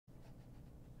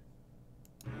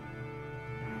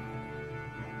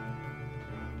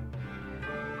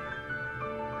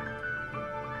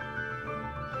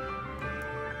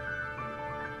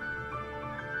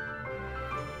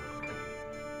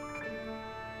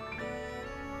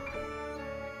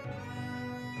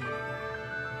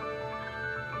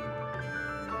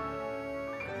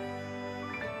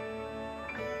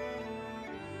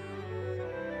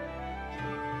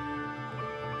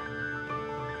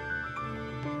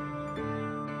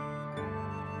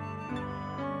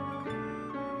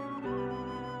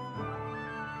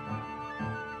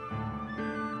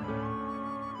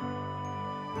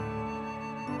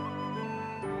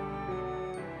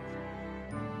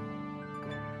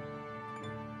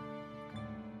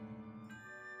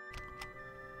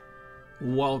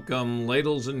Welcome,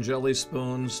 ladles and jelly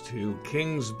spoons, to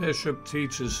King's Bishop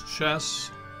Teaches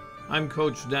Chess. I'm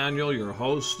Coach Daniel, your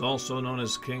host, also known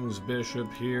as King's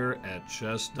Bishop here at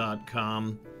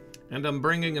chess.com, and I'm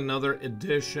bringing another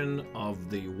edition of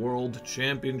the World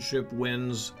Championship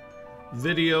Wins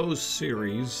video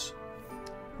series.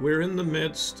 We're in the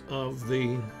midst of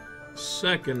the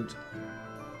second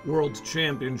World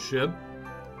Championship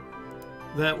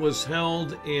that was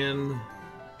held in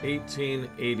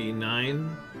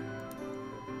 1889.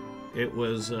 It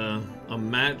was a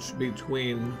match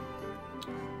between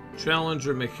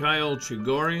challenger Mikhail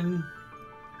Chigorin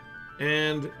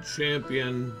and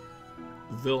champion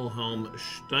Wilhelm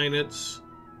Steinitz.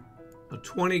 A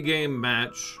 20-game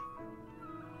match.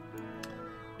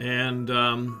 And,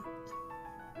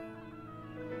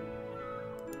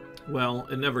 well,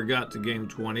 it never got to game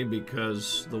 20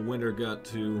 because the winner got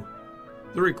to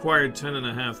the required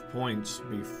 10.5 points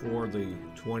before the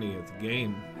 20th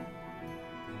game.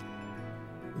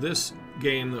 This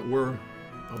game that we're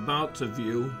about to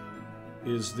view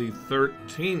is the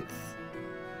 13th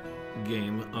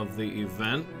game of the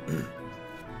event.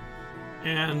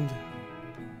 And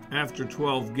after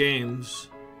 12 games,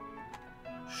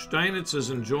 Steinitz is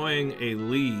enjoying a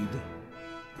lead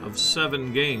of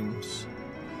 7 games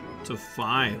to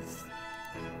 5.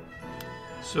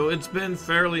 So it's been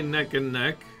fairly neck and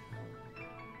neck,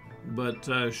 but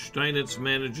Steinitz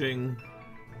managing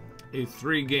a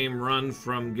 3-game run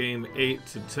from game 8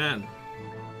 to 10,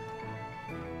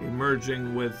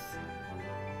 emerging with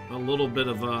a little bit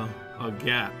of a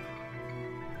gap.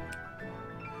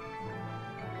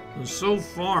 And so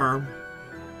far,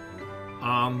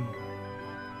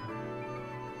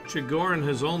 Chigorin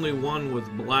has only won with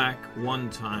black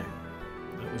one time.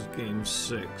 That was game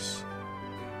 6.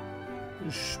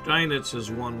 Steinitz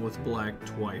has won with black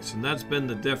twice, and that's been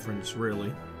the difference,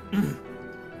 really.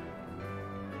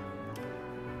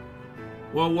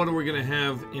 Well, what are we going to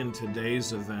have in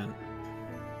today's event?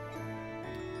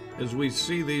 As we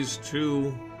see these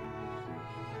two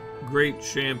great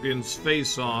champions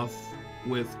face off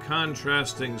with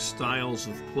contrasting styles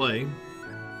of play.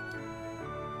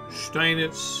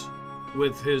 Steinitz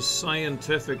with his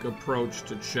scientific approach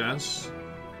to chess,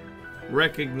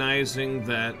 recognizing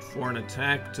that for an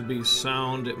attack to be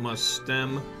sound, it must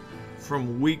stem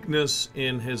from weakness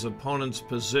in his opponent's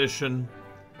position,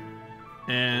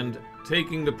 and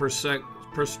taking the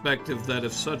perspective that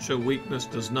if such a weakness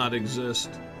does not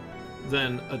exist,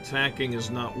 then attacking is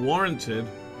not warranted,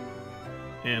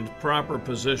 and proper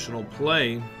positional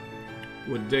play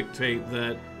would dictate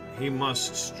that he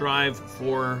must strive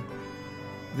for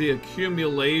the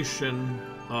accumulation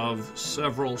of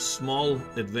several small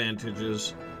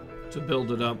advantages to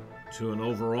build it up to an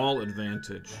overall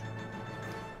advantage.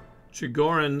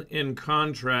 Chigorin, in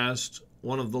contrast,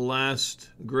 one of the last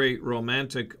great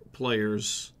romantic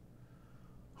players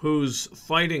whose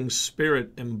fighting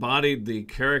spirit embodied the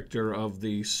character of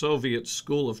the Soviet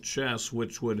school of chess,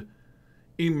 which would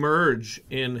emerge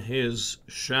in his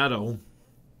shadow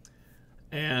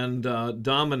and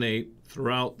dominate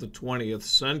throughout the 20th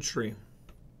century.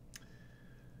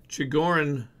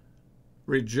 Chigorin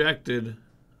rejected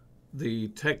the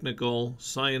technical,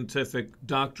 scientific,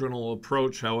 doctrinal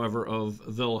approach, however, of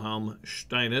Wilhelm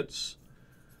Steinitz,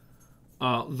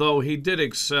 though he did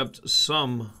accept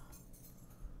some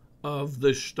of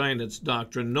the Steinitz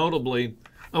doctrine, notably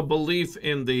a belief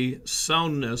in the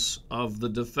soundness of the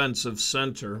defensive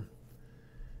center.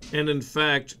 And in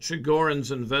fact,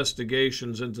 Chigorin's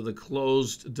investigations into the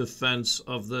closed defense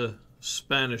of the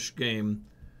Spanish game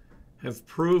have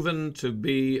proven to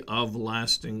be of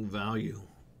lasting value.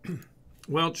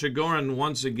 Well, Chigorin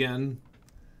once again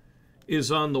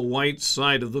is on the white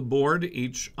side of the board.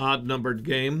 Each odd-numbered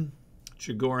game,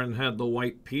 Chigorin had the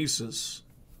white pieces.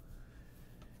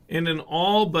 And in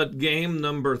all but game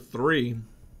number 3,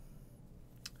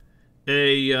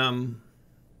 a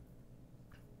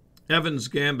Evans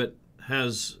Gambit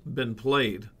has been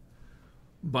played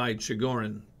by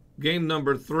Chigorin. Game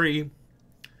number 3,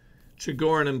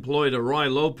 Chigorin employed a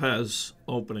Ruy Lopez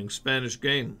opening Spanish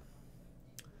game.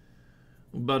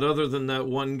 But other than that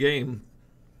one game,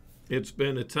 it's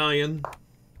been Italian,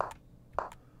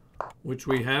 which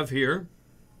we have here,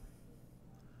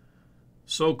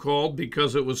 so-called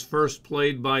because it was first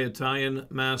played by Italian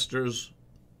masters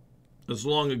as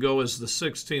long ago as the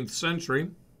 16th century,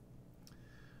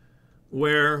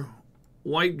 where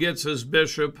white gets his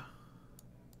bishop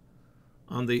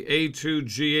on the A2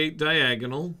 G8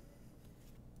 diagonal,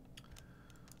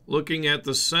 looking at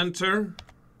the center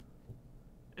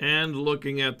and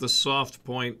looking at the soft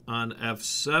point on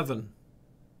F7.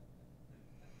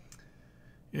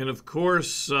 And of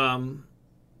course,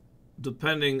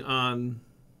 depending on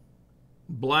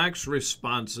black's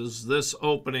responses, this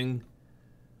opening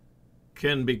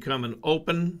can become an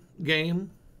open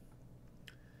game.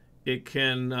 It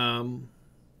can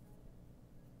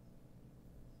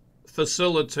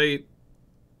facilitate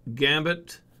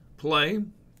gambit play,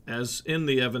 as in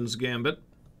the Evans Gambit,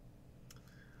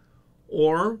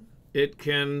 or it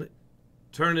can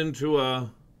turn into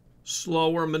a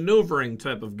slower maneuvering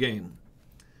type of game,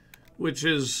 which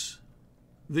is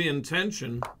the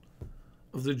intention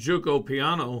of the Juco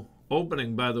Piano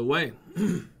opening, by the way.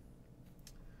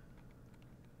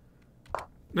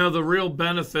 Now, the real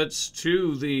benefits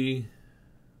to the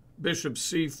bishop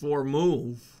c4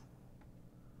 move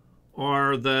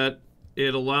are that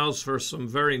it allows for some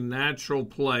very natural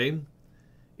play.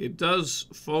 It does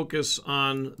focus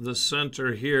on the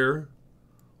center here,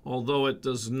 although it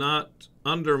does not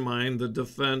undermine the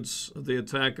defense, the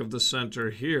attack of the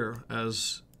center here,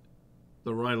 as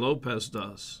the Ruy Lopez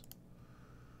does.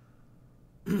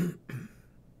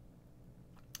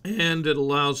 And it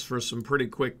allows for some pretty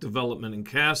quick development and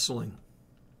castling.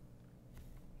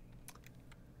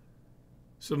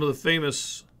 Some of the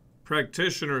famous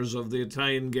practitioners of the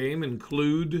Italian game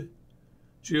include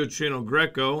Gioacchino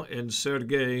Greco and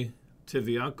Sergei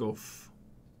Tiviakov.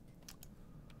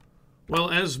 Well,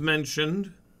 as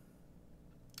mentioned,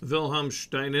 Wilhelm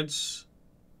Steinitz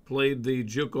played the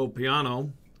Juco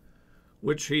Piano,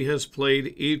 which he has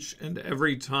played each and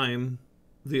every time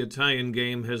the Italian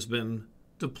game has been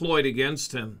deployed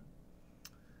against him.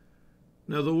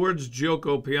 Now, the words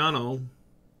Gioco Piano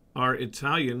are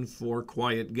Italian for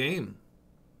quiet game.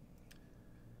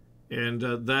 And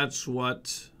that's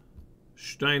what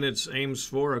Steinitz aims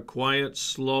for, a quiet,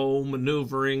 slow,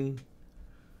 maneuvering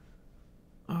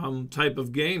type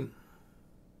of game.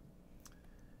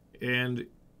 And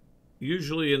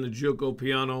usually in the Juco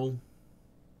Piano,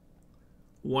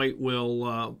 white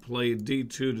will play d2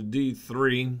 to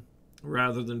d3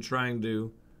 rather than trying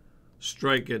to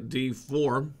strike at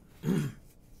d4.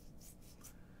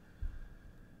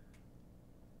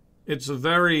 It's a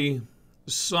very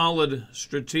solid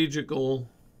strategical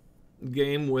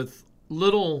game with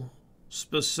little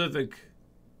specific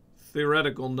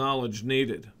theoretical knowledge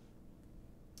needed.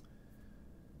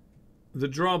 The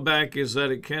drawback is that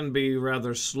it can be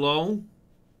rather slow.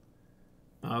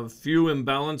 Few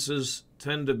imbalances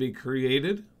tend to be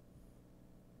created,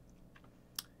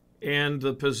 and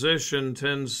the position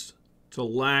tends to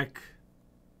lack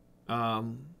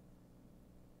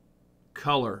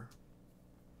color.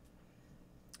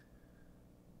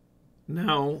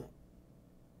 Now,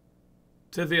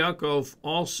 Tiviakov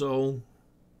also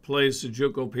plays the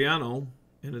Juco Piano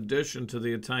in addition to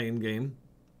the Italian game,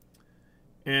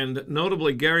 and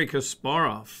notably Garry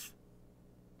Kasparov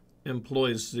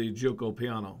employs the Juco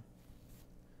Piano.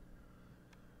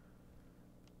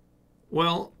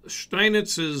 Well,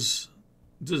 Steinitz's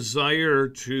desire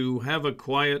to have a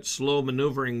quiet, slow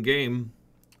maneuvering game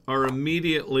are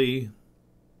immediately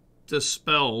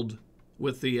dispelled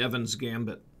with the Evans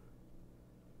Gambit.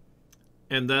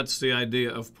 And that's the idea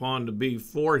of pawn to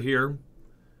b4 here,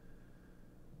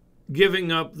 giving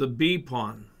up the b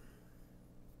pawn.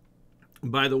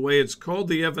 By the way, it's called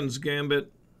the Evans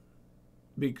Gambit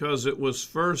because it was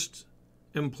first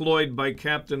employed by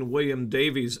Captain William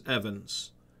Davies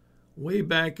Evans way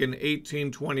back in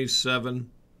 1827.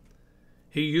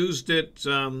 He used it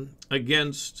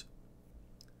against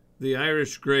the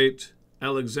Irish great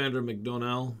Alexander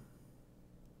MacDonell,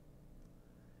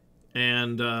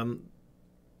 and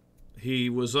he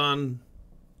was on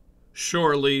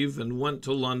shore leave and went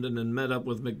to London and met up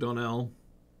with MacDonell.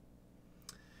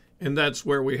 And that's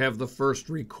where we have the first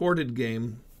recorded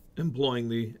game employing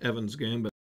the Evans Gambit.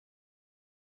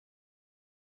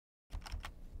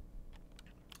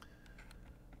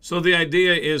 So the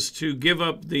idea is to give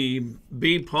up the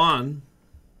B pawn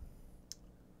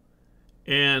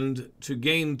and to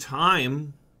gain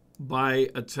time by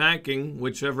attacking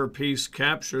whichever piece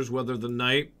captures, whether the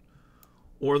knight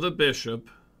or the bishop.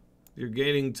 You're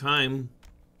gaining time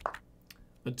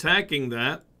attacking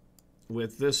that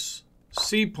with this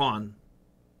C pawn,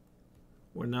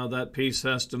 where now that piece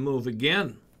has to move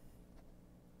again.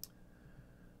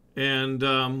 And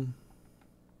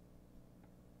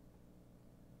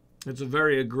it's a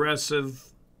very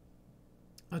aggressive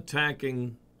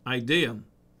attacking idea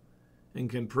and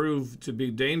can prove to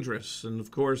be dangerous. And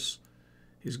of course,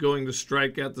 he's going to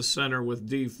strike at the center with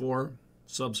d4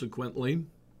 subsequently.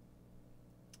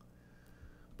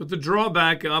 But the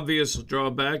drawback, obvious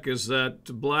drawback, is that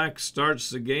black starts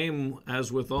the game,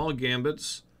 as with all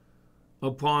gambits,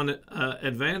 upon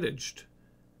advantaged.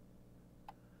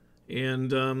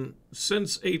 And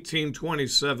since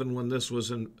 1827, when this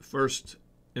was first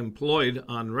employed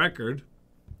on record,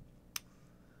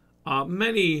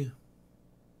 many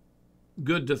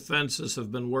good defenses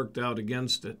have been worked out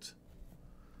against it.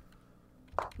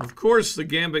 Of course, the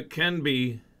gambit can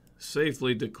be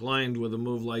safely declined with a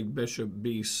move like bishop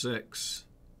b6.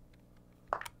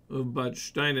 But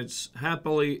Steinitz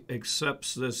happily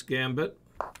accepts this gambit.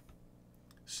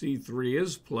 c3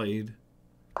 is played.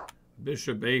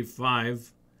 Bishop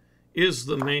a5 is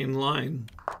the main line.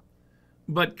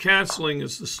 But castling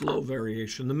is the slow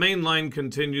variation. The main line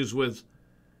continues with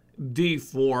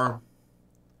d4.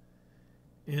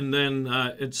 And then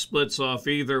it splits off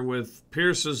either with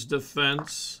Pierce's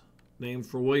defense, named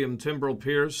for William Timbrell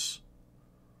Pierce,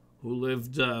 who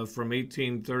lived from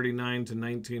 1839 to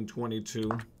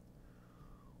 1922,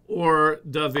 or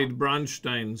David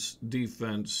Bronstein's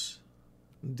defense,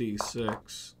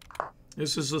 d6.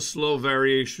 This is a slow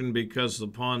variation because the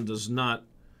pawn does not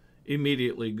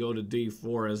immediately go to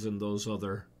d4 as in those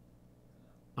other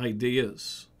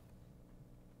ideas.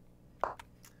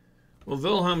 Well,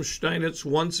 Wilhelm Steinitz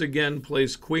once again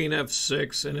plays queen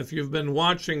f6, and if you've been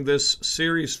watching this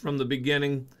series from the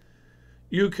beginning,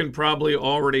 you can probably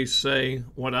already say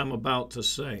what I'm about to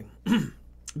say.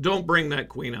 Don't bring that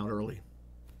queen out early.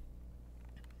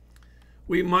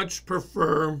 We much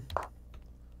prefer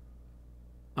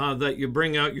that you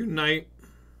bring out your knight,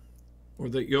 or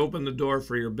that you open the door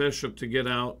for your bishop to get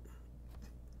out.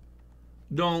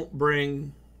 Don't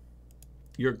bring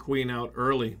your queen out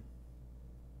early.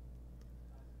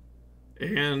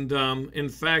 And in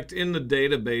fact, in the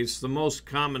database, the most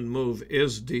common move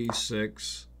is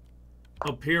d6,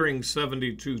 appearing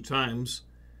 72 times.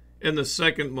 And the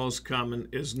second most common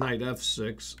is knight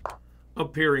f6,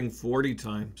 appearing 40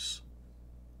 times.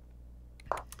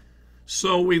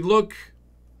 So we look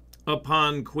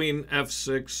upon queen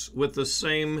f6 with the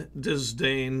same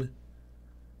disdain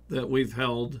that we've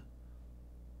held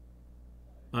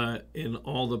in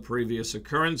all the previous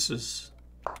occurrences.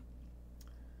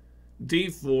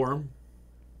 d4,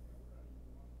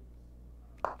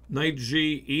 knight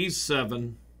g,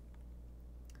 e7,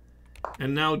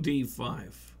 and now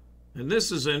d5. And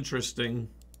this is interesting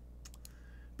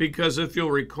because if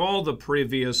you'll recall the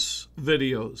previous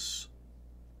videos,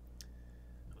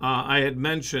 I had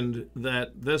mentioned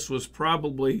that this was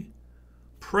probably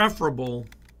preferable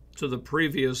to the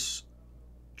previous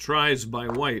tries by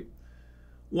White.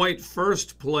 White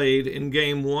first played in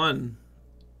game 1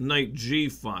 knight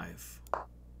g5.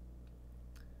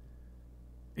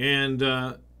 And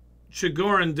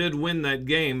Chigorin did win that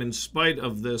game in spite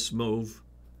of this move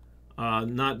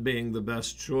not being the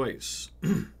best choice.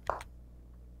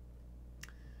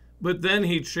 But then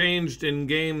he changed in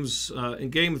games. In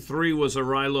game 3 was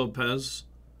Arai Lopez.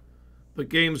 But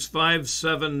games 5,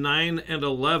 7, 9, and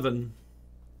 11,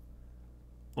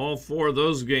 all 4 of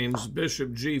those games,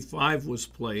 bishop g5 was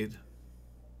played.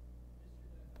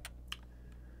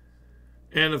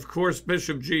 And of course,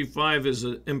 bishop g5 is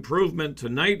an improvement to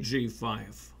knight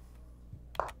g5.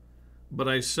 But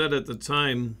I said at the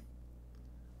time,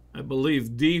 I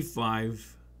believe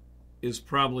d5 is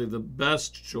probably the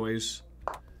best choice,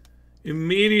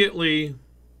 immediately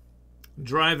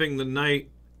driving the knight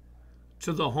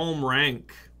to the home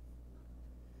rank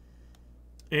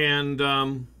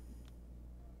and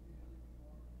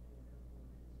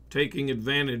taking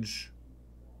advantage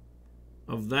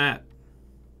of that.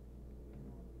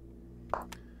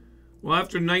 Well,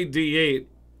 after knight d8,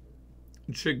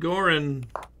 Chigorin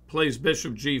plays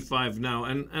bishop g5 now,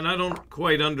 and I don't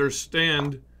quite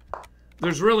understand.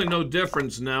 There's really no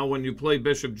difference now when you play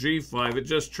bishop g5. It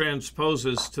just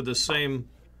transposes to the same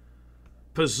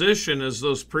position as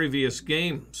those previous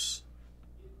games.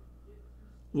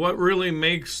 What really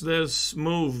makes this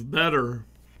move better,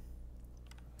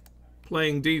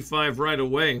 playing d5 right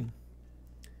away,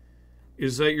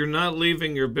 is that you're not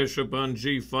leaving your bishop on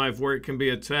g5 where it can be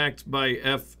attacked by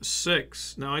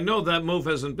f6. Now, I know that move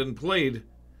hasn't been played,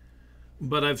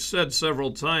 but I've said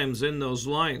several times in those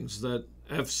lines that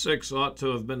f6 ought to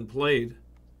have been played.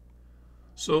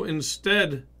 So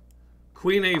instead,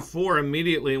 queen a4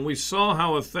 immediately, and we saw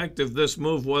how effective this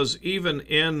move was even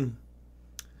in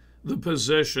the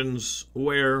positions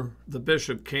where the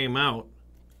bishop came out,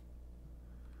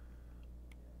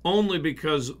 only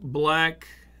because black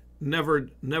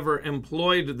never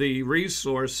employed the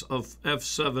resource of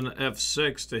f7,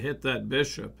 f6 to hit that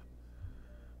bishop.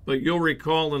 But you'll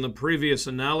recall in the previous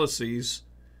analyses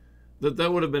that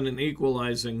that would have been an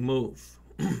equalizing move.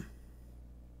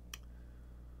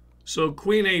 So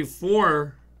queen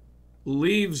a4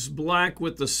 leaves black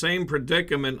with the same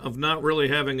predicament of not really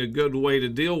having a good way to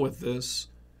deal with this.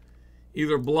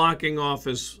 either blocking off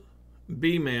his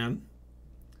B-man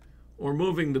or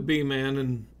moving the B-man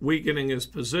and weakening his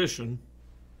position.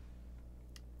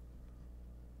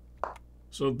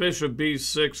 So bishop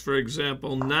b6, for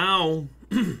example. Now,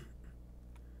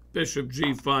 bishop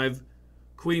g5,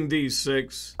 queen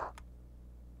d6,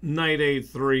 knight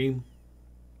a3,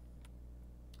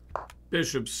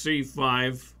 bishop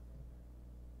c5.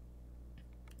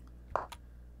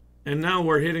 And now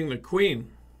we're hitting the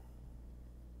queen.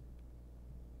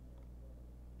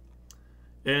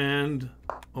 And,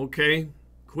 okay,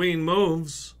 queen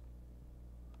moves,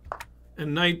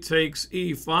 and knight takes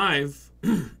e5.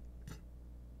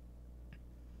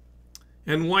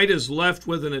 And white is left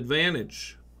with an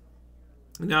advantage.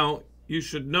 Now, you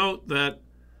should note that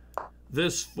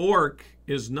this fork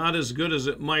is not as good as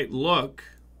it might look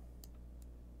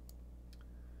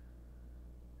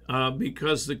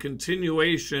because the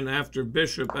continuation after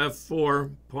bishop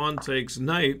f4, pawn takes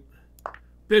knight,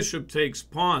 bishop takes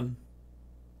pawn.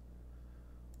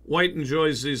 White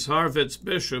enjoys these Harvitz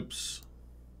bishops.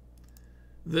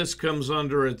 This comes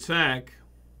under attack.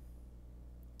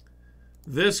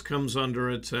 This comes under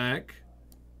attack.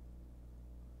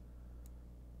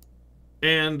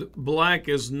 And black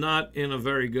is not in a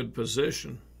very good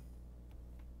position.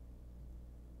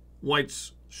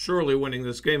 White's surely winning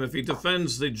this game. If he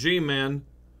defends the G-man,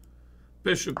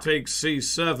 bishop takes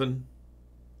c7,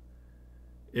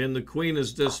 and the queen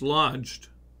is dislodged.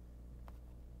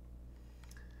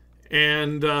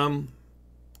 And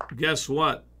guess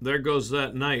what? There goes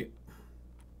that knight.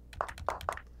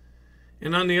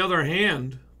 And on the other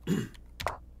hand,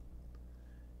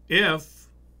 if,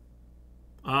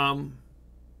 well,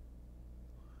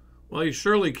 he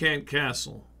surely can't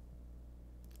castle.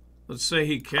 Let's say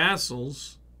he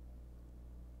castles.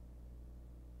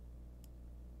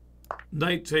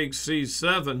 Knight takes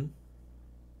c7.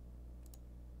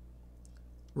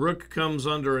 Rook comes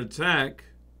under attack.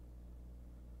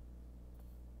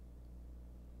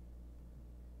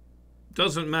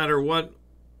 Doesn't matter what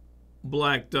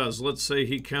black does. Let's say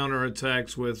he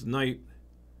counterattacks with knight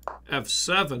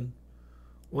f7.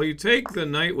 Well, you take the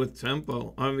knight with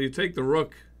tempo. You take the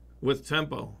rook with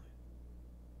tempo.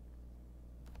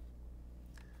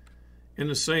 And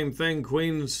the same thing,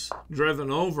 queen's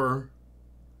driven over.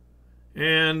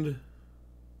 And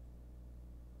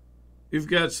you've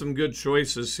got some good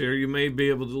choices here. You may be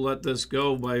able to let this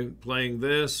go by playing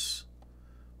this,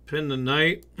 pin the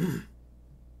knight.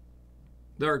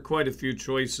 There are quite a few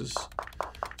choices.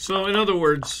 So, in other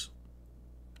words,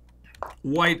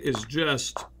 white is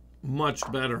just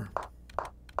much better.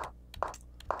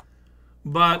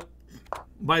 But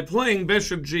by playing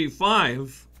bishop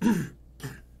g5,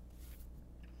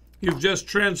 you've just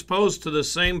transposed to the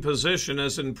same position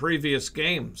as in previous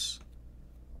games.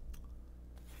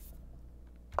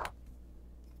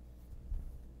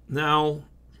 Now,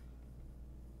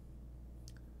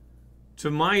 to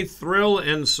my thrill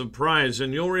and surprise,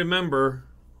 and you'll remember,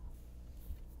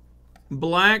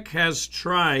 black has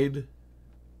tried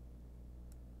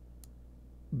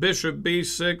bishop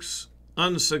b6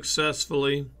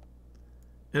 unsuccessfully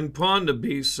and pawn to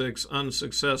b6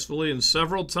 unsuccessfully, and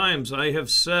several times I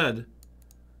have said,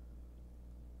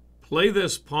 play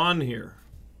this pawn here.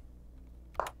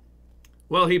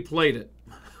 Well, he played it.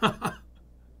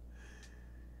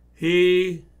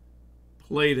 He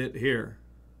played it here.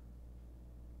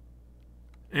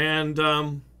 And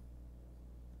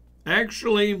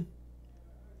actually,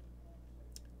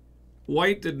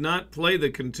 white did not play the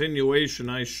continuation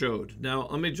I showed. Now,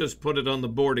 let me just put it on the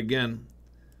board again.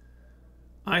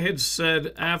 I had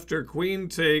said after queen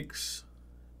takes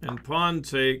and pawn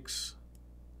takes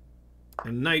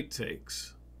and knight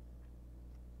takes.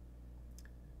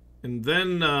 And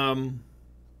then, let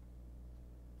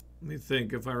me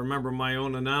think if I remember my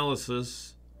own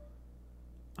analysis.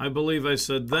 I believe I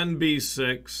said then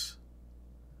b6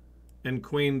 and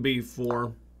queen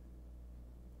b4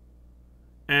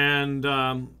 and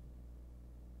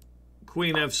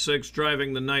queen f6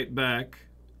 driving the knight back,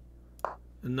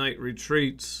 the knight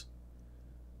retreats,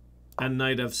 and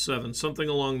knight f7, something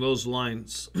along those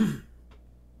lines.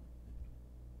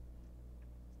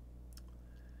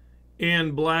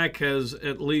 And black has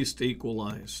at least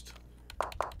equalized.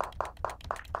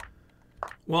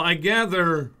 Well, I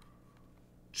gather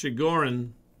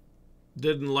Chigorin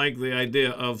didn't like the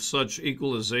idea of such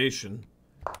equalization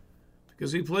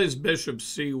because he plays bishop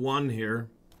c1 here.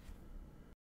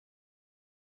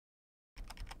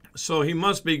 So he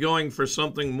must be going for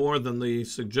something more than the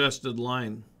suggested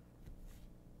line.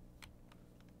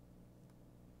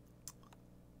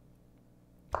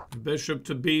 Bishop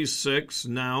to b6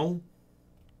 now.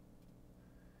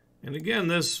 And again,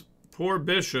 this poor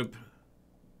bishop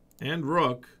and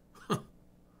rook. I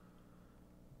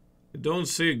don't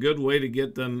see a good way to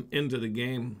get them into the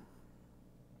game.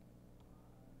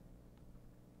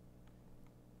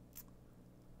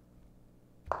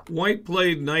 White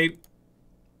played knight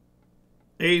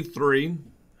a3,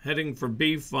 heading for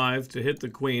b5 to hit the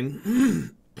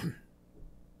queen.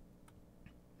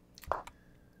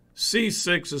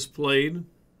 c6 is played,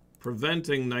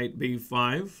 preventing knight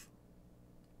b5.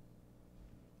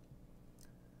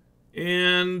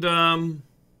 And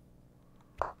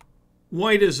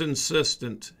white is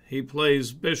insistent. He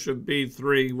plays bishop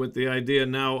b3 with the idea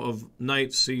now of knight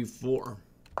c4.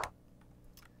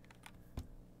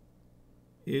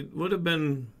 It would have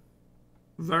been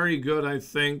very good, I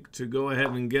think, to go ahead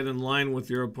and get in line with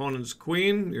your opponent's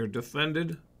queen. You're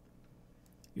defended.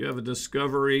 You have a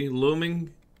discovery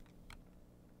looming.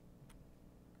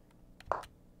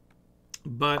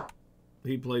 But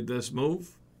he played this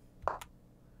move.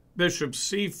 Bishop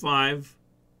c5.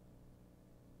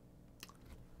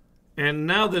 And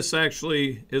now this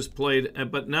actually is played,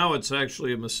 but now it's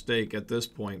actually a mistake at this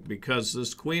point because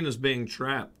this queen is being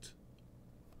trapped.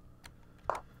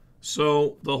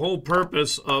 So the whole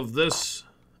purpose of this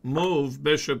move,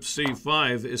 bishop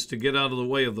c5, is to get out of the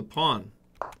way of the pawn.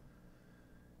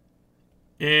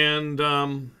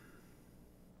 And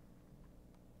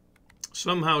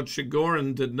somehow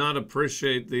Chigorin did not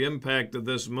appreciate the impact of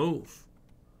this move.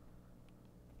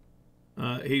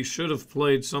 He should have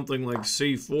played something like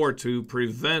c4 to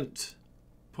prevent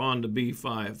pawn to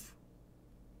b5.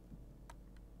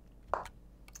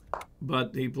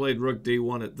 But he played rook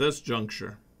d1 at this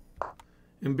juncture.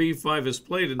 And b5 is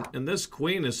played, and this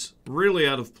queen is really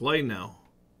out of play now.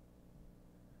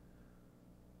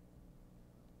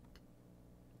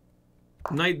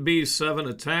 Knight b7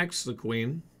 attacks the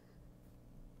queen.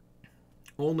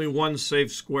 Only one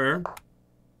safe square.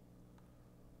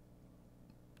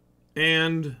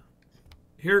 And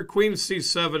here queen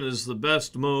c7 is the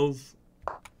best move.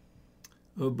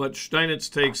 But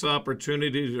Steinitz takes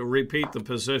opportunity to repeat the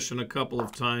position a couple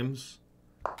of times.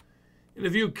 And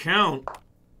if you count,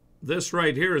 this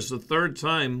right here is the third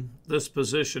time this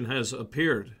position has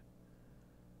appeared.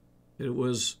 It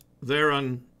was there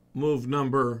on move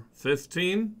number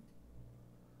 15.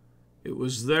 It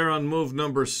was there on move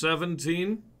number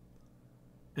 17.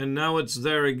 And now it's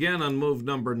there again on move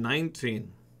number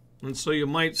 19. And so you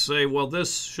might say, well,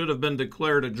 this should have been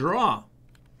declared a draw.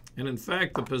 And in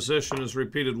fact, the position is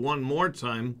repeated one more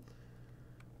time,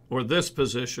 or this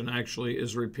position actually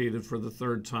is repeated for the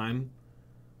third time,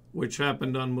 which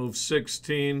happened on move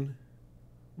 16,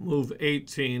 move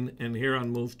 18, and here on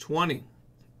move 20.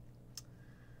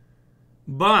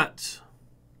 But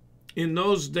in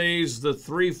those days, the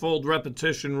threefold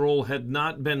repetition rule had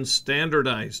not been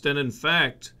standardized. And in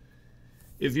fact,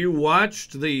 if you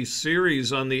watched the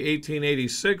series on the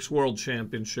 1886 World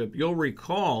Championship, you'll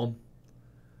recall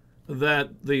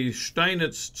that the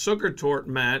Steinitz-Zukertort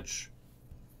match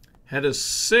had a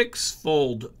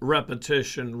six-fold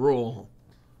repetition rule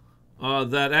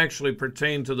that actually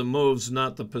pertained to the moves,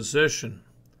 not the position.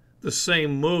 The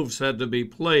same moves had to be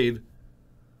played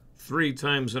 3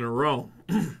 times in a row.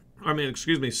 I mean,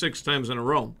 excuse me, 6 times in a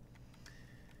row.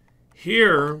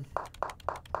 Here,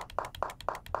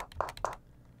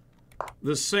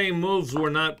 the same moves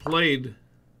were not played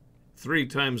 3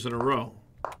 times in a row.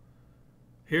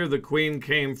 Here the queen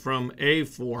came from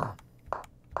a4,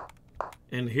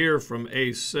 and here from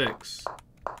a6.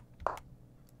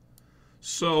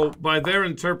 So by their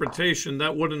interpretation,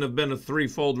 that wouldn't have been a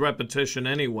threefold repetition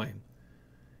anyway.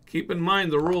 Keep in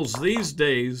mind the rules these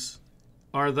days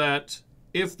are that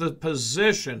if the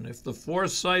position, if the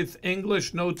Forsyth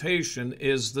English notation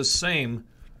is the same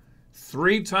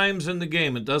 3 times in the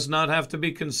game, it does not have to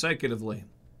be consecutively,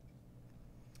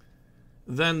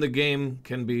 then the game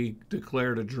can be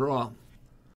declared a draw.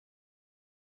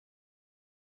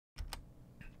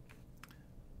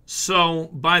 So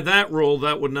by that rule,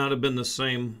 that would not have been the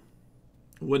same,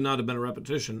 would not have been a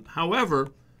repetition. However,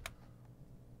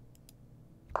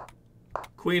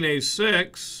 queen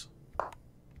a6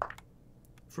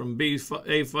 from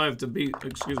a5 to b,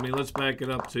 excuse me, let's back it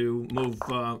up to move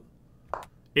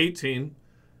 18.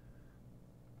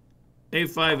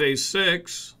 a5,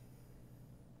 a6,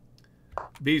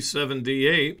 b7,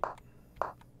 d8,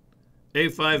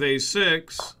 a5,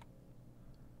 a6,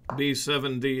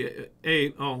 b7,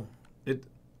 d8.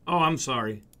 I'm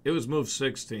sorry. It was move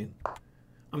 16.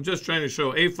 I'm just trying to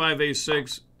show a5,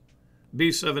 a6,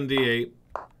 b7, d8,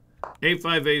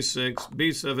 a5, a6,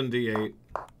 b7, d8,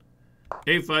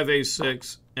 a5,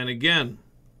 a6, and again,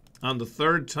 on the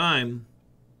third time,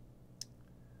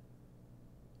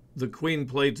 the queen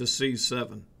played to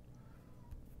c7.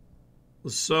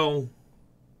 So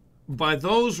by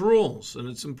those rules, and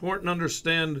it's important to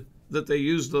understand that they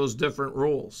use those different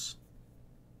rules.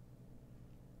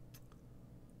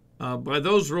 By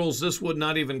those rules, this would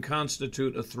not even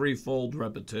constitute a threefold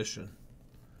repetition,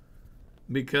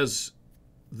 because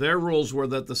their rules were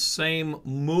that the same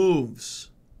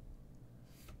moves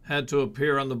had to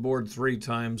appear on the board 3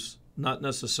 times, not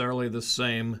necessarily the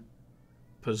same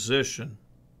position.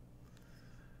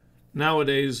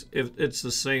 Nowadays, if it's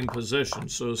the same position,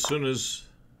 so as soon as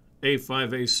a5,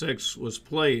 a6 was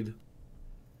played,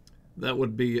 that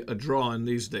would be a draw in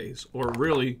these days. Or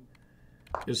really,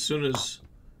 as soon as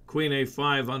queen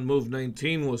a5 on move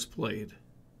 19 was played,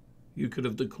 you could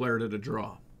have declared it a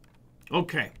draw.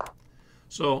 Okay,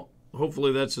 so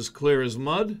hopefully that's as clear as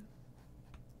mud,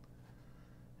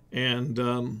 and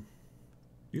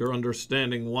you're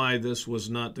understanding why this was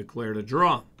not declared a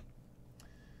draw.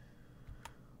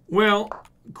 Well,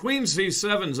 queen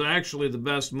c7 is actually the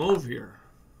best move here.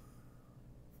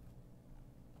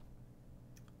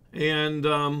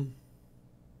 And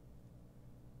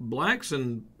black's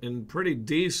in pretty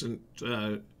decent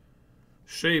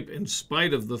shape in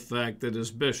spite of the fact that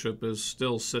his bishop is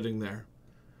still sitting there.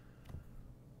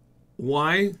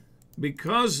 Why?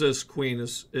 Because this queen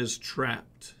is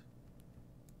trapped.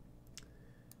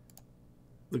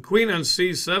 The queen on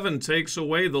c7 takes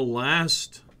away the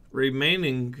last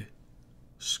remaining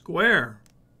square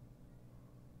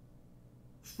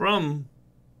from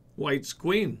white's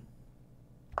queen.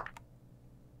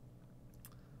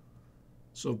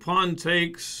 So pawn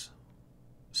takes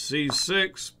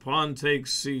c6, pawn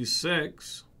takes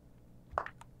c6,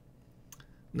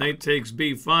 knight takes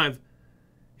b5.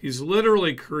 He's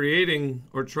literally creating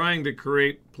or trying to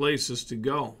create places to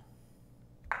go.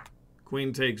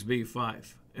 Queen takes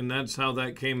b5, and that's how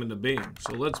that came into being.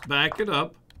 So let's back it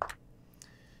up.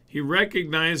 He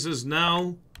recognizes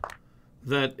now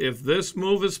that if this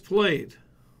move is played,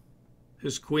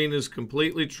 his queen is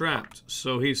completely trapped.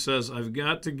 So he says, I've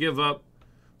got to give up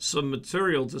some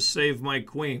material to save my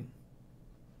queen.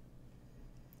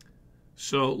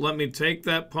 So let me take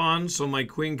that pawn so my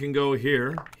queen can go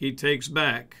here. He takes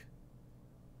back.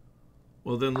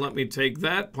 Well, then let me take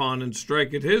that pawn and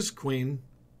strike at his queen.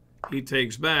 He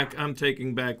takes back. I'm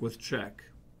taking back with check.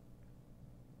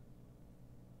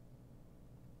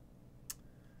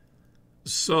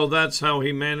 So that's how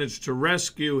he managed to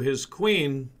rescue his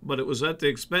queen, but it was at the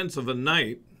expense of a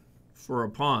knight for a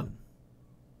pawn.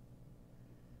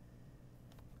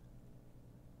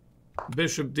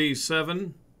 Bishop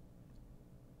d7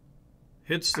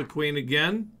 hits the queen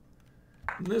again.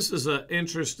 And this is an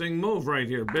interesting move right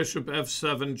here. Bishop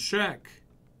f7 check.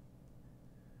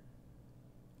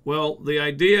 Well, the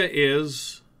idea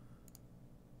is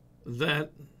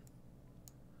that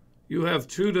you have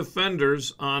two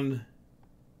defenders on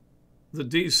the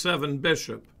d7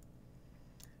 bishop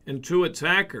and two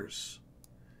attackers.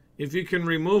 If you can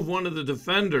remove one of the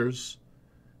defenders,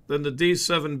 then the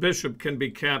d7 bishop can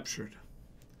be captured.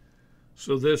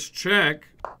 So this check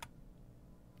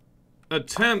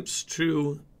attempts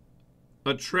to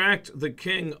attract the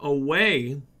king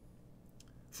away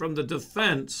from the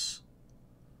defense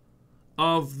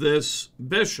of this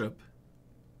bishop,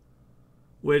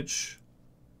 which,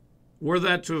 were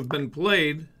that to have been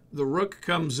played, the rook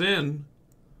comes in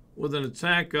with an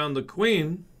attack on the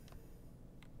queen,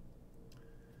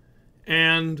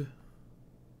 and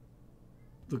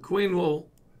the queen will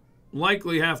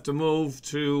likely have to move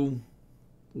to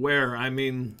where? I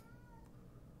mean,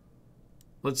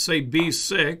 let's say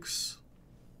b6.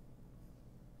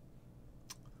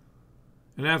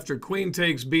 And after queen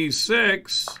takes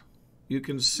b6, you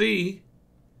can see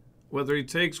whether he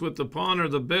takes with the pawn or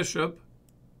the bishop.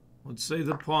 Let's say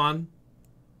the pawn.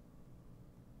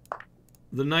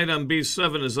 The knight on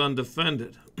b7 is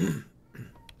undefended.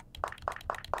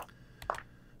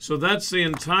 So that's the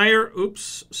entire,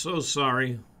 oops, so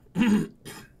sorry.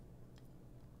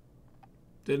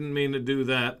 Didn't mean to do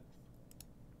that.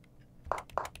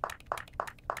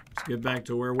 Let's get back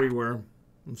to where we were.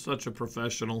 I'm such a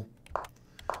professional.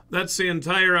 That's the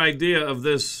entire idea of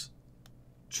this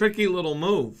tricky little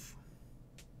move.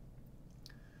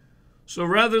 So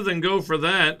rather than go for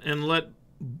that and let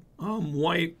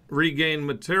white regain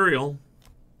material,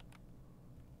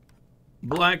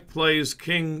 black plays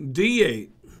king d8.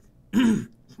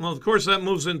 Well, of course, that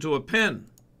moves into a pin.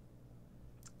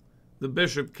 The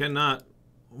bishop cannot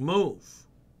move.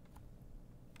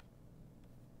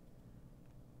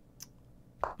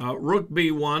 Rook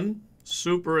b1,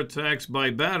 super attacks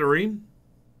by battery.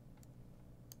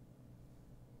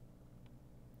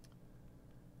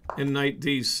 And knight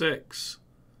d6.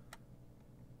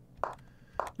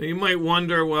 Now you might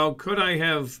wonder, well, could I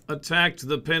have attacked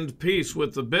the pinned piece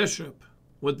with the bishop?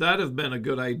 Would that have been a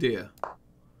good idea?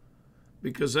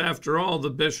 Because after all,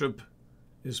 the bishop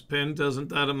is pinned. Doesn't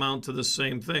that amount to the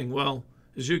same thing? Well,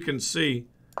 as you can see,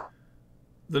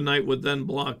 the knight would then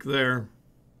block there,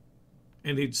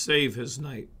 and he'd save his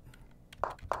knight.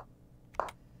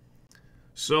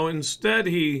 So instead,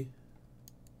 he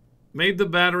made the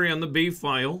battery on the b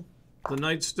file. The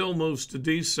knight still moves to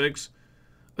d6,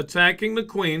 attacking the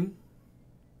queen,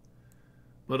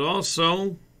 but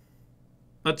also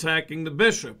attacking the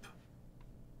bishop.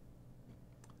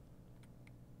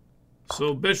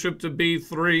 So bishop to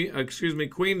b3,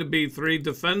 queen to b3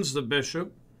 defends the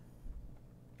bishop.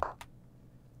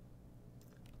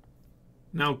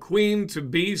 Now queen to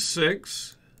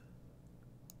b6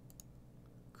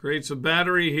 creates a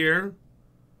battery here,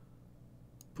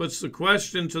 puts the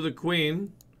question to the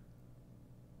queen.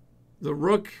 The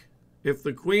rook, if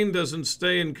the queen doesn't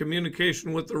stay in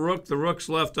communication with the rook's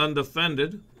left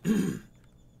undefended.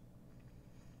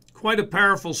 Quite a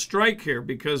powerful strike here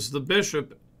because the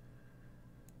bishop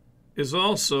is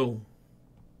also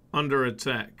under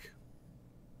attack.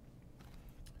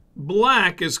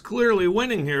 Black is clearly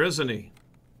winning here, isn't he?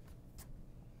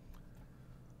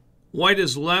 White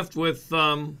is left with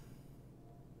an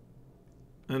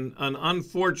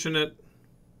unfortunate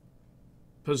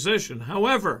position.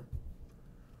 However,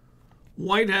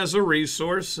 White has a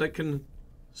resource that can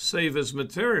save his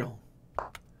material.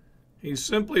 He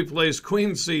simply plays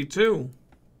queen c2,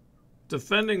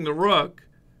 defending the rook,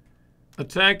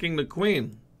 attacking the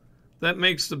queen. That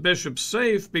makes the bishop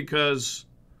safe because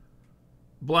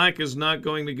Black is not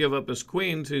going to give up his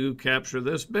queen to capture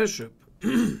this bishop.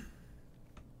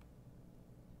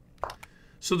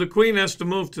 So the queen has to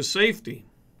move to safety.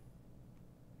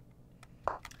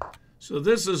 So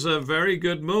this is a very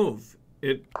good move.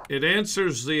 It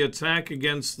answers the attack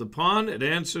against the pawn, it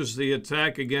answers the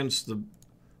attack against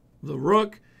the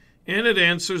rook, and it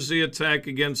answers the attack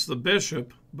against the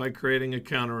bishop by creating a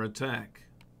counterattack.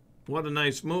 What a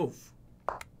nice move.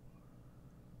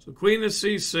 So queen to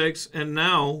c6, and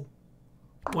now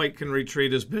White can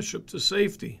retreat his bishop to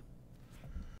safety.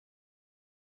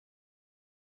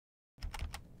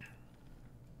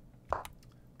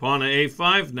 Pawn to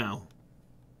a5 now.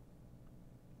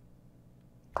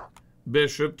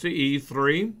 Bishop to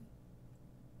e3.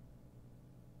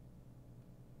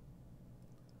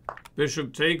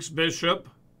 Bishop takes bishop.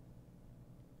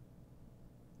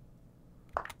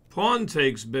 Pawn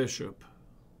takes bishop.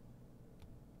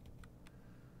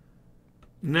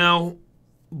 Now,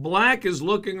 Black is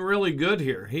looking really good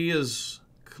here. He is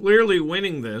clearly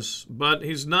winning this, but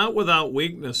he's not without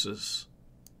weaknesses.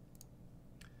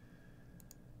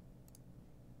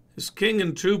 His king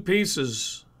and two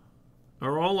pieces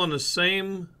are all on the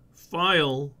same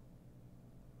file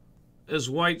as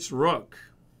White's rook.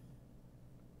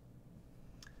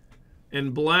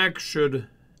 And Black should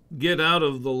get out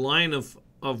of the line of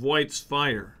White's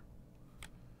fire.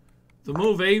 The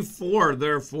move a4,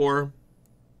 therefore,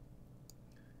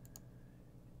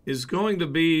 is going to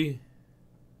be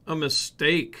a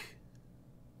mistake.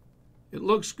 It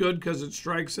looks good because it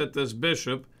strikes at this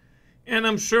bishop, and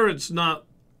I'm sure it's not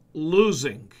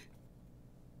losing.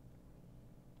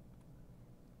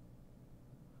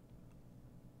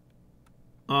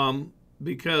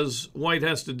 Because White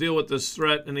has to deal with this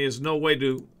threat, and he has no way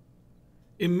to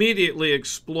immediately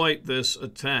exploit this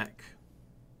attack.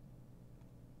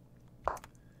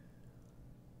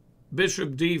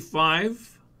 Bishop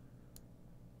d5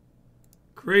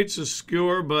 creates a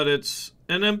skewer, but it's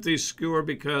an empty skewer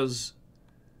because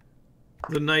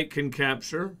the knight can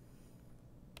capture.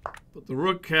 But the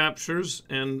rook captures,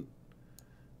 and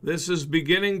this is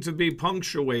beginning to be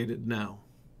punctuated now.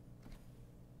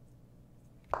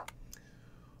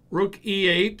 Rook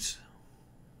e8.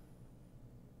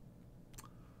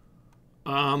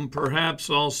 Perhaps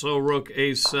also rook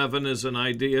a7 is an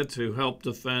idea to help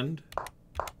defend.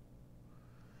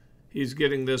 He's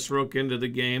getting this rook into the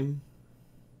game.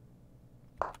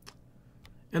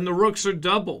 And the rooks are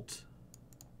doubled.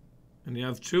 And you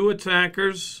have two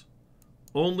attackers,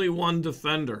 only one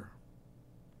defender.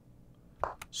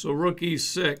 So rook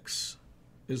e6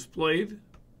 is played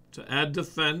to add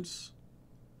defense.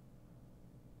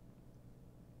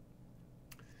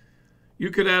 You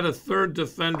could add a third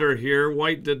defender here.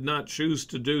 White did not choose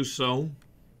to do so.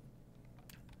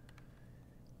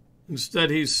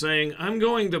 Instead, he's saying, I'm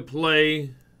going to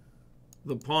play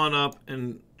the pawn up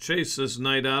and chase this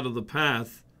knight out of the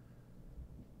path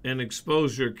and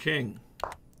expose your king.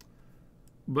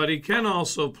 But he can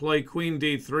also play queen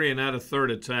d3 and add a third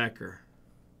attacker.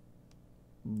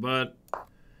 But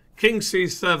king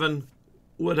c7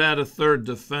 would add a third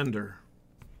defender.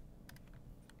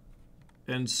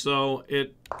 And so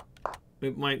it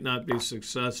might not be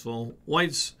successful.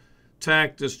 White's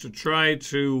tact is to try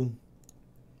to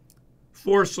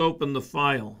force open the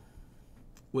file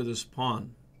with his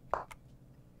pawn.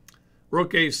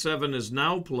 Rook a7 is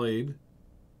now played,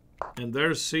 and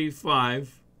there's c5,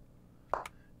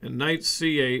 and knight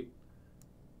c8.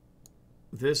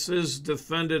 This is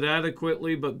defended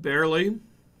adequately, but barely.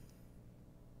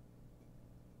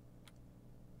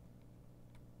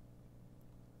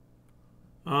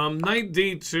 Knight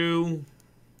d2.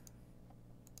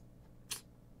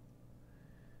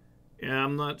 Yeah,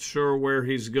 I'm not sure where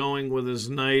he's going with his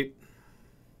knight,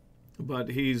 but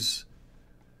he's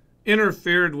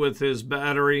interfered with his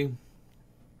battery.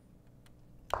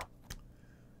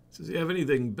 Does he have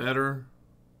anything better?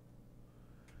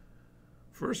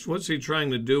 First, what's he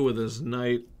trying to do with his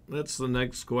knight? That's the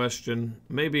next question.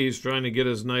 Maybe he's trying to get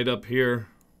his knight up here.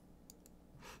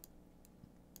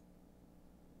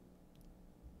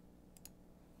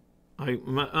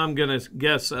 I'm going to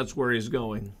guess that's where he's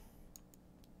going.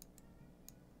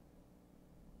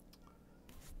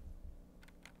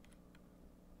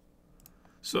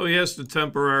 So he has to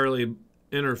temporarily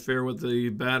interfere with the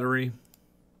battery.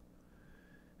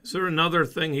 Is there another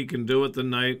thing he can do with the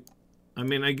knight? I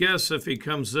mean, I guess if he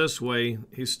comes this way,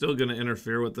 he's still going to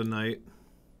interfere with the knight.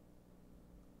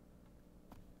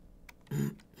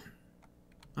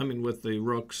 I mean, with the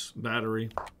rook's battery.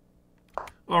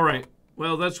 All right.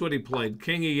 Well, that's what he played.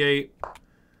 King e8.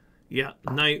 Yeah,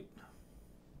 knight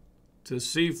to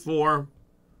c4.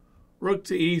 Rook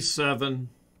to e7.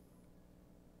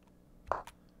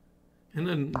 And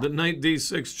then the knight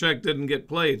d6 check didn't get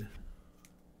played.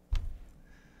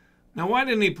 Now, why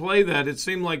didn't he play that? It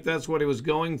seemed like that's what he was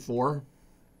going for.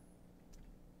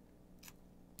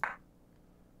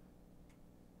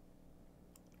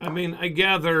 I mean, I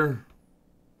gather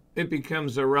it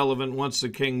becomes irrelevant once the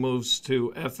king moves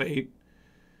to f8.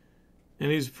 And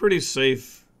he's pretty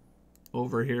safe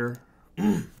over here.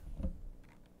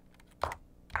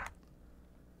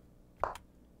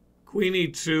 Queen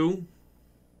e2.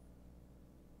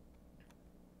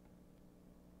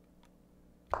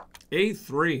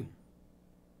 a3.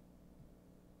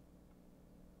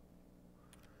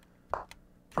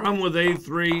 Problem with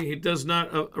a3, he does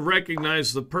not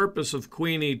recognize the purpose of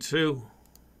queen e2.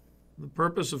 The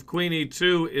purpose of queen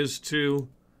e2 is to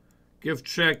give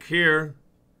check here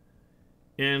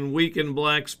and weaken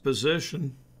black's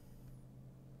position.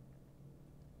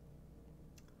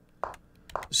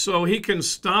 So he can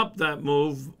stop that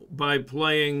move by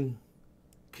playing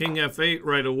king f8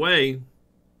 right away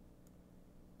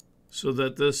so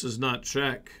that this is not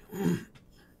check.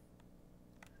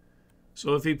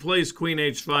 So if he plays queen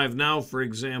h5 now, for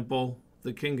example,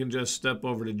 the king can just step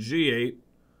over to g8,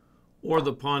 or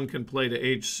the pawn can play to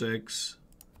h6.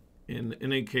 In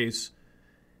any case,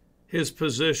 his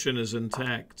position is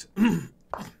intact.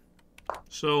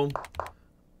 So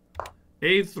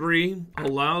a3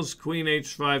 allows queen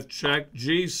h5 check,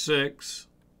 g6,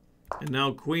 and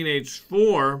now queen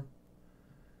h4,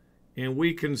 and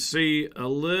we can see a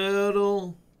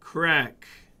little crack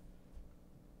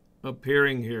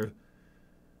appearing here.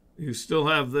 You still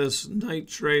have this knight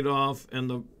trade-off, and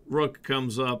the rook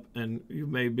comes up, and you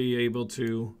may be able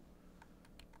to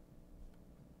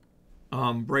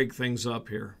break things up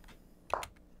here.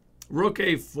 Rook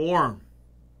a4.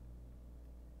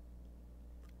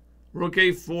 Rook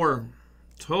a4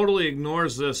 totally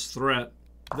ignores this threat.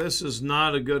 This is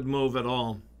not a good move at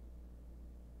all.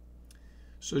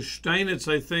 So Steinitz,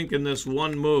 I think, in this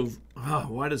one move,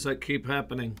 why does that keep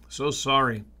happening? So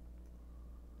sorry.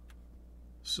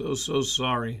 So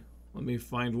sorry. Let me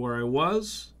find where I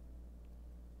was.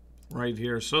 Right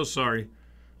here. So sorry.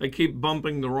 I keep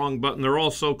bumping the wrong button. They're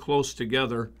all so close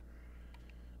together.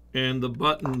 And the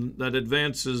button that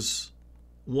advances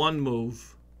one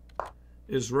move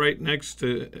is right next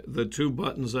to the two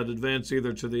buttons that advance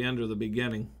either to the end or the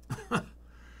beginning.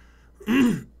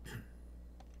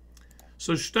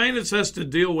 So Steinitz has to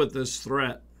deal with this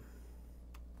threat.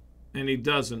 And he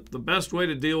doesn't. The best way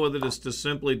to deal with it is to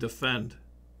simply defend.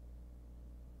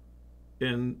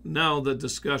 And now the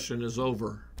discussion is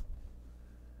over.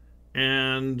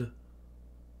 And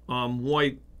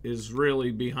white is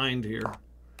really behind here.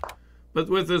 But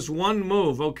with this one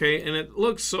move, okay, and it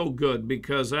looks so good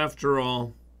because, after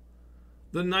all,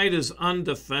 the knight is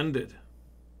undefended.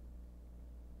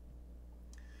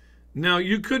 Now,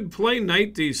 you could play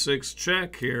knight d6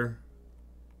 check here,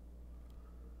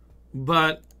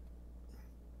 but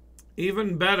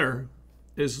even better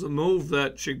is the move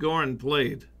that Chigorin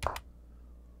played.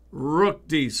 Rook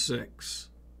d6.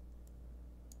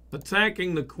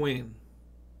 attacking the queen.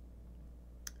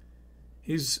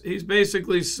 He's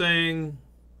basically saying,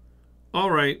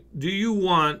 all right, do you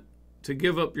want to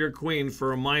give up your queen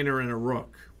for a minor and a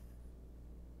rook?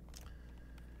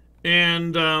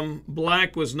 And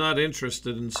black was not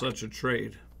interested in such a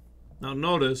trade. Now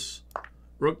notice,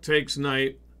 rook takes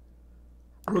knight,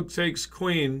 rook takes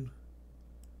queen,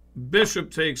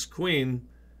 bishop takes queen.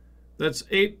 That's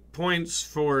 8 points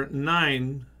for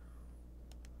 9.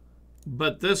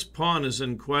 But this pawn is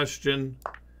in question,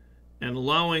 and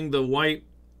allowing the white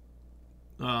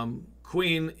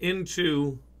queen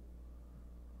into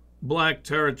black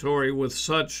territory with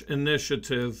such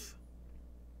initiative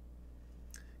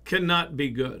cannot be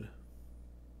good.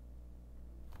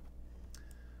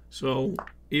 So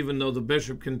even though the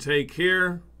bishop can take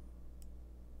here,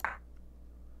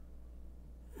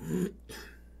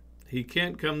 he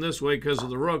can't come this way because of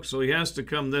the rook, so he has to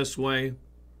come this way,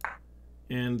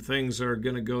 and things are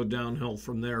going to go downhill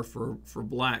from there for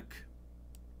black.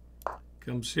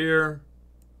 Comes here,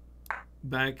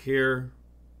 back here,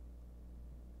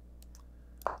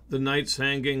 the knight's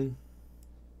hanging.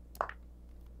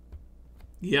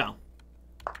 Yeah.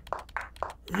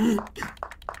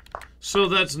 So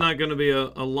that's not going to be a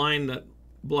line that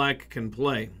black can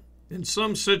play. In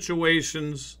some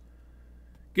situations,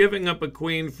 giving up a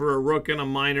queen for a rook and a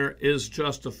minor is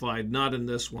justified, not in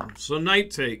this one. So knight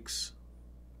takes.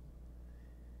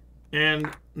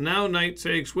 And now knight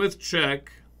takes with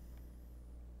check,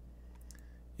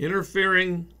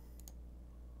 interfering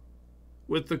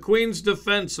with the queen's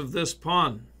defense of this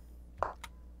pawn.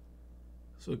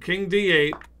 So king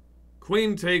d8,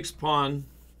 queen takes pawn,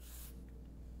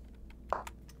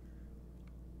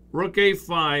 rook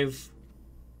a5,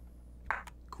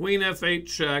 queen f8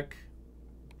 check,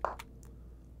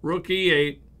 rook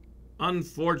e8,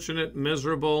 unfortunate,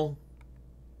 miserable.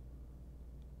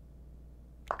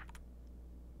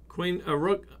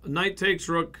 Knight takes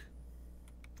rook,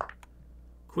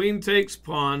 queen takes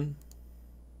pawn,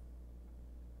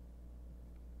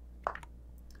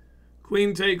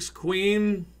 queen takes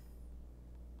queen.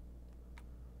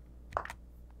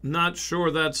 Not sure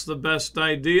that's the best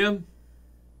idea.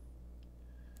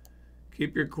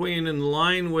 Keep your queen in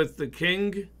line with the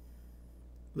king.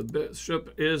 The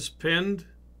bishop is pinned.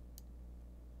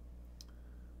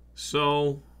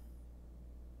 So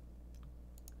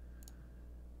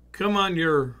come on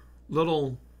your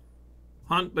little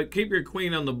hunt, but keep your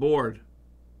queen on the board.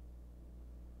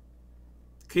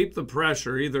 Keep the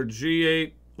pressure, either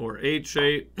g8 or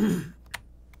h8.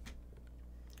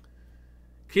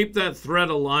 Keep that threat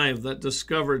alive, that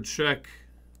discovered check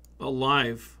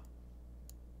alive.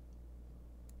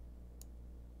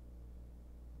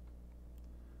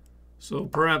 So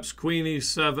perhaps queen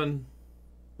e7.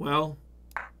 Well,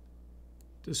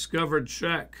 discovered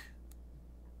check.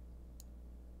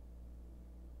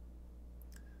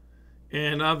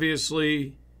 And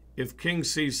obviously, if king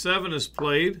c7 is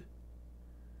played,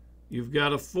 you've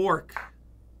got a fork.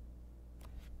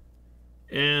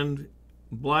 And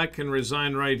black can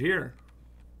resign right here.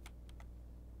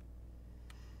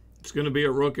 It's going to be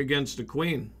a rook against a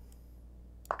queen.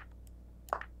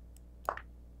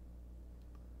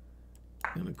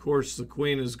 And of course, the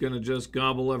queen is going to just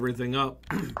gobble everything up.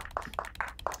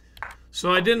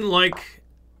 So I didn't like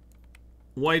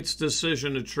white's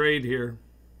decision to trade here.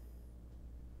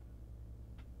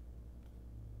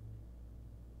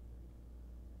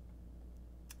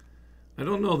 I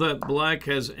don't know that black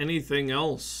has anything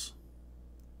else.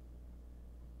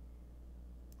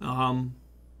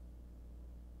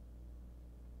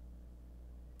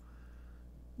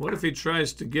 What if he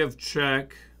tries to give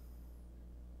check?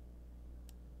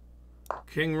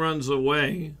 King runs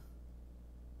away.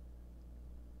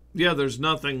 Yeah, there's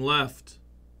nothing left.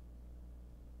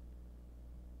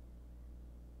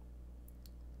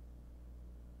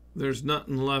 There's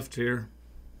nothing left here.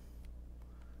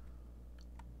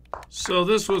 So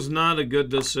this was not a good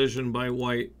decision by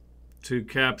white to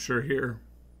capture here.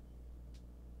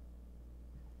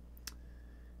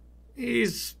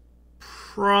 He's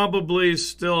probably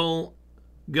still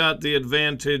got the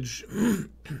advantage.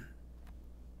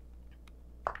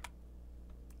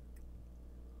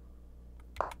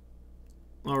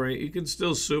 All right, you can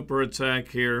still super attack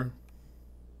here.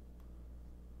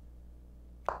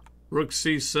 Rook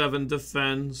c7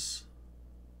 defends.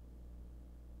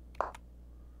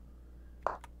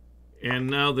 And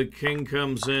now the king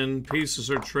comes in,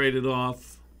 pieces are traded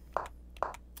off.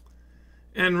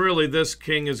 And really this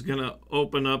king is going to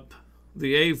open up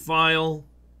the A file,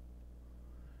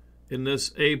 and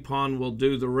this A pawn will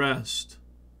do the rest.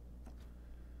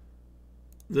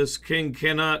 This king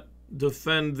cannot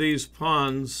defend these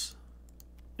pawns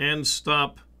and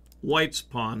stop white's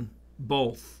pawn,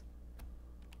 both.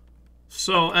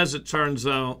 So as it turns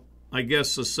out, I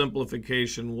guess the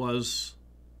simplification was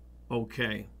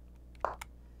okay.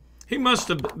 He must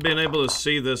have been able to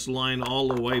see this line all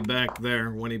the way back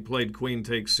there when he played queen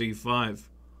takes c5.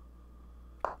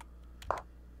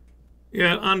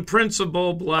 Yeah, on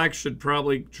principle, black should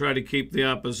probably try to keep the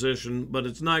opposition, but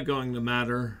it's not going to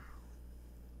matter.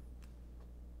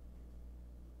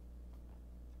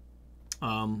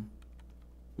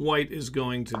 White is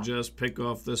going to just pick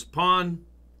off this pawn.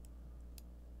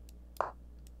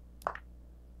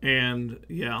 And,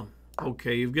 yeah,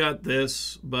 okay, you've got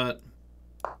this, but,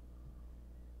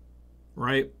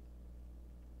 right?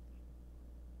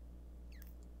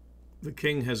 The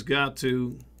king has got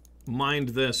to mind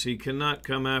this. He cannot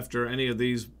come after any of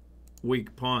these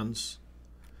weak pawns.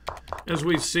 As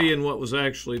we see in what was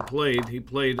actually played, he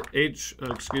played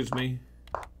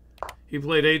he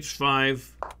played h5,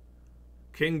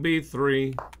 king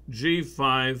b3,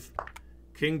 g5,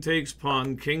 king takes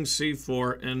pawn, king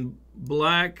c4, and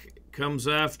black comes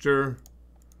after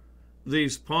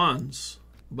these pawns,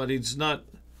 but he's not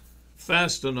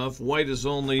fast enough. White is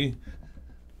only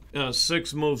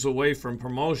 6 moves away from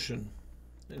promotion.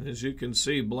 And as you can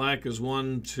see, black is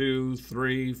 1, 2,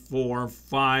 3, 4,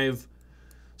 5,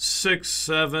 6,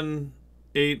 7,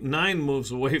 8, 9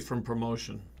 moves away from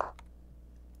promotion.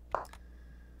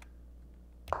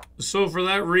 So for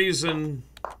that reason,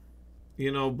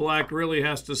 you know, black really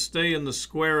has to stay in the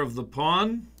square of the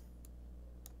pawn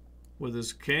with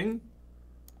his king.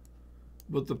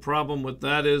 But the problem with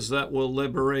that is that will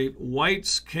liberate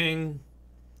white's king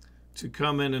to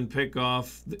come in and pick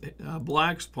off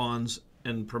black's pawns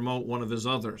and promote one of his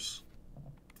others.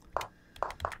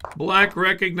 Black,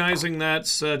 recognizing that,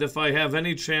 said, if I have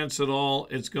any chance at all,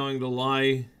 it's going to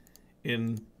lie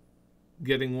in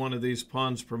getting one of these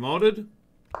pawns promoted.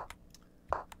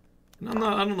 And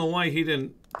I don't know why he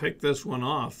didn't pick this one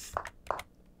off.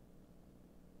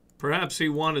 Perhaps he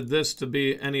wanted this to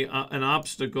be an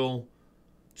obstacle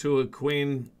to a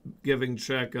queen giving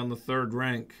check on the 3rd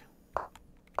rank.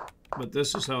 But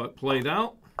this is how it played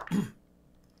out.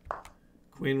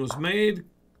 Queen was made.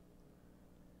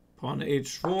 Pawn to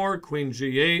h4, queen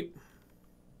g8.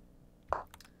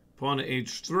 Pawn to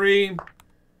h3.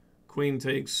 Queen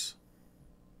takes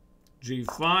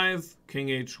g5, king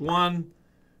h1.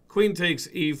 Queen takes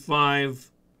e5,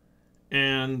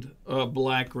 and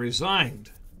black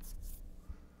resigned.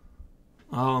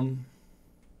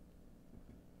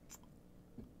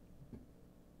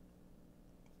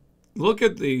 Look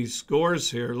at the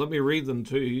scores here. Let me read them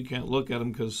to you. You can't look at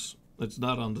them because it's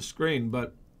not on the screen,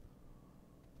 but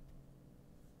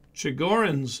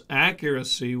Chigorin's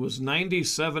accuracy was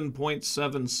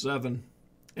 97.77,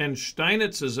 and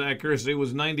Steinitz's accuracy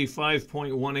was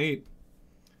 95.18.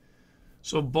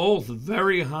 So both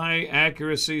very high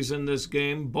accuracies in this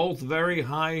game, both very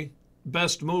high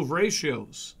best move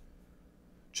ratios.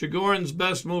 Chigorin's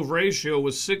best move ratio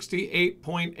was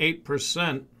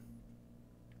 68.8%,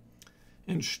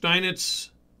 and Steinitz's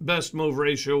best move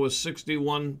ratio was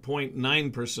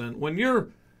 61.9%. When you're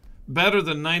better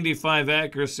than 95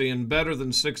 accuracy and better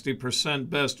than 60%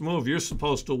 best move, you're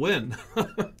supposed to win.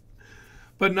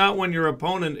 But not when your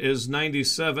opponent is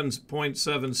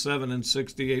 97.77 and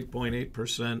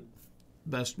 68.8%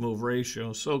 best move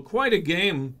ratio. So quite a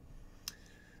game.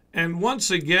 And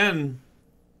once again,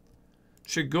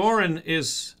 Chigorin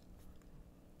is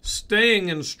staying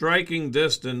in striking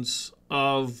distance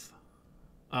of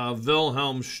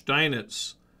Wilhelm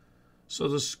Steinitz. So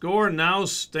the score now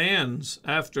stands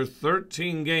after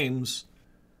 13 games,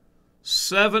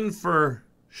 7 for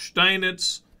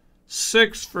Steinitz,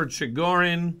 6 for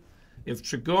Chigorin. If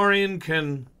Chigorin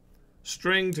can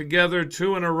string together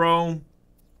 2 in a row,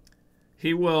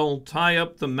 he will tie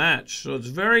up the match. So it's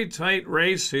a very tight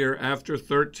race here after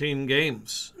 13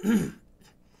 games.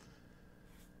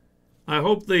 I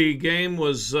hope the game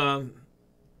was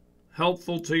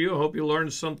helpful to you. I hope you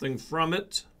learned something from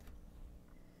it.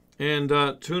 And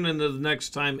tune into the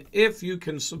next time. If you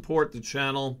can support the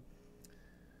channel,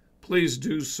 please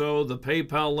do so. The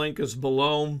PayPal link is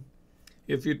below.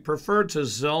 If you'd prefer to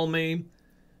Zelle me,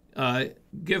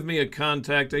 give me a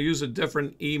contact. I use a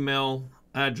different email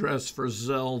address for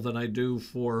Zelle than I do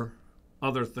for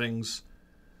other things.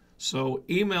 So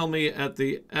email me at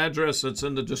the address that's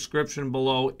in the description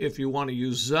below if you want to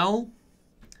use Zelle.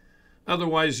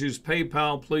 Otherwise, use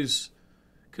PayPal. Please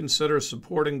consider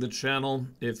supporting the channel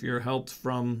if you're helped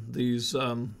from these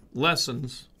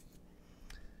lessons,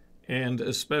 and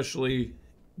especially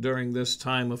during this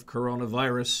time of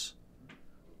coronavirus.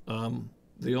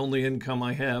 The only income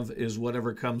I have is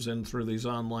whatever comes in through these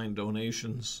online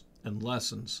donations and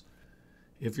lessons.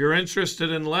 If you're interested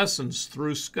in lessons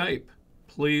through Skype,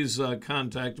 please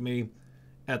contact me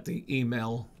at the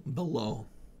email below.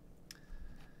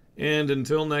 And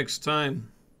until next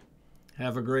time,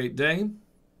 have a great day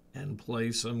and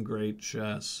play some great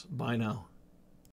chess. Bye now.